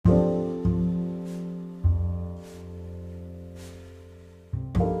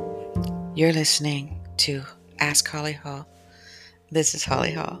You're listening to Ask Holly Hall. This is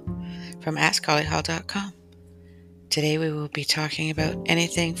Holly Hall from AskHollyHall.com. Today we will be talking about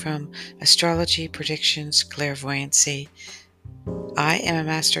anything from astrology, predictions, clairvoyancy. I am a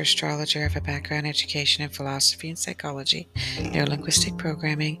master astrologer of a background education in philosophy and psychology, neurolinguistic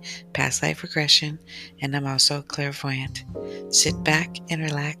programming, past life regression, and I'm also a clairvoyant. Sit back and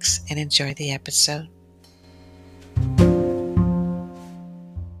relax and enjoy the episode.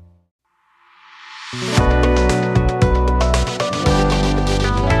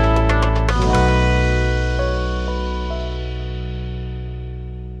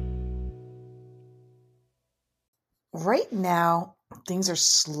 Right now, things are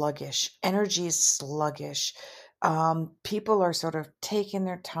sluggish. Energy is sluggish. People are sort of taking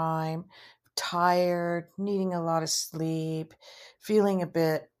their time, tired, needing a lot of sleep, feeling a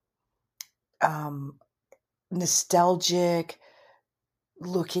bit nostalgic,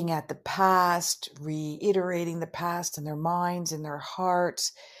 looking at the past, reiterating the past in their minds, in their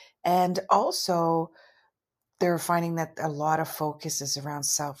hearts. And also, they're finding that a lot of focus is around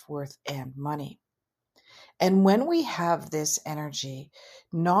self-worth and money. And when we have this energy,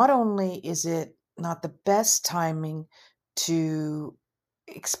 not only is it not the best timing to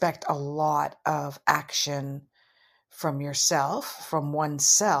expect a lot of action from yourself, from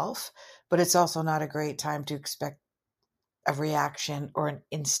oneself, but it's also not a great time to expect a reaction or an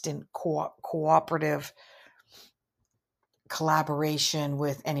instant cooperative collaboration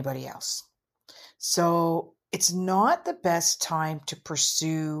with anybody else. So it's not the best time to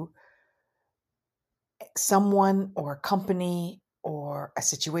pursue someone or a company or a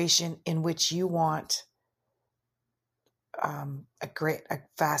situation in which you want a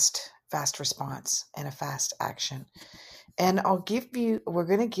fast response and a fast action. And we're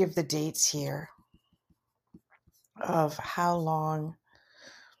going to give the dates here of how long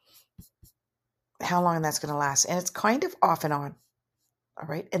that's going to last. And it's kind of off and on. All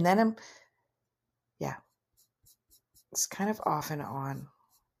right. And then it's kind of off and on.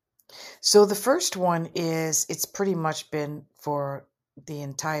 So the first one is, it's pretty much been for the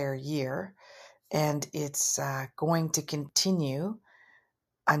entire year, and it's going to continue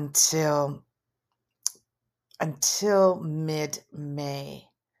until mid-May,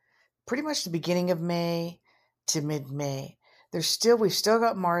 pretty much the beginning of May to mid-May. We've still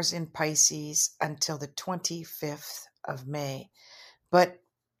got Mars in Pisces until the 25th of May, but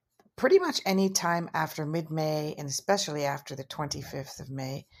pretty much any time after mid-May, and especially after the 25th of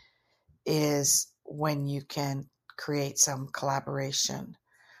May, is when you can create some collaboration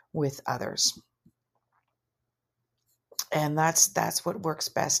with others. And that's what works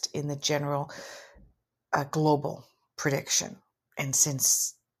best in the general global prediction. And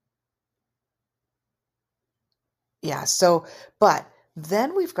but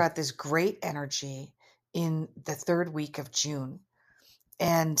then we've got this great energy in the third week of June.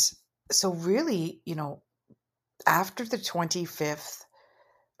 And so really, after the 25th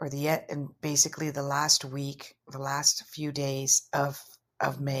and basically the last week, the last few days of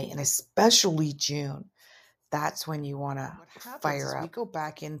May, and especially June, that's when you want to fire up. We go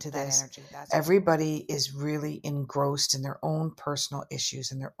back into that energy. Everybody is really engrossed in their own personal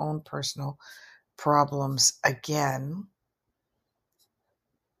issues and their own personal problems again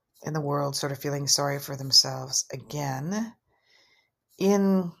in the world, sort of feeling sorry for themselves again.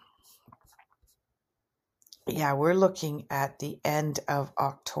 We're looking at the end of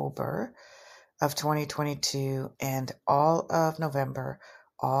October of 2022 and all of November,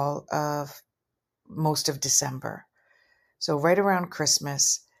 all of most of December. So right around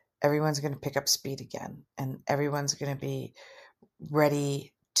Christmas, everyone's going to pick up speed again, and everyone's going to be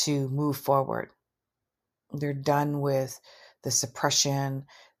ready to move forward. They're done with the suppression,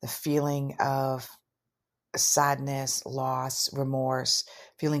 the feeling of sadness, loss, remorse,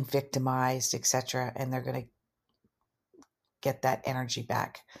 feeling victimized, etc. And they're going to get that energy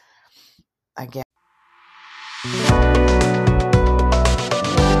back again.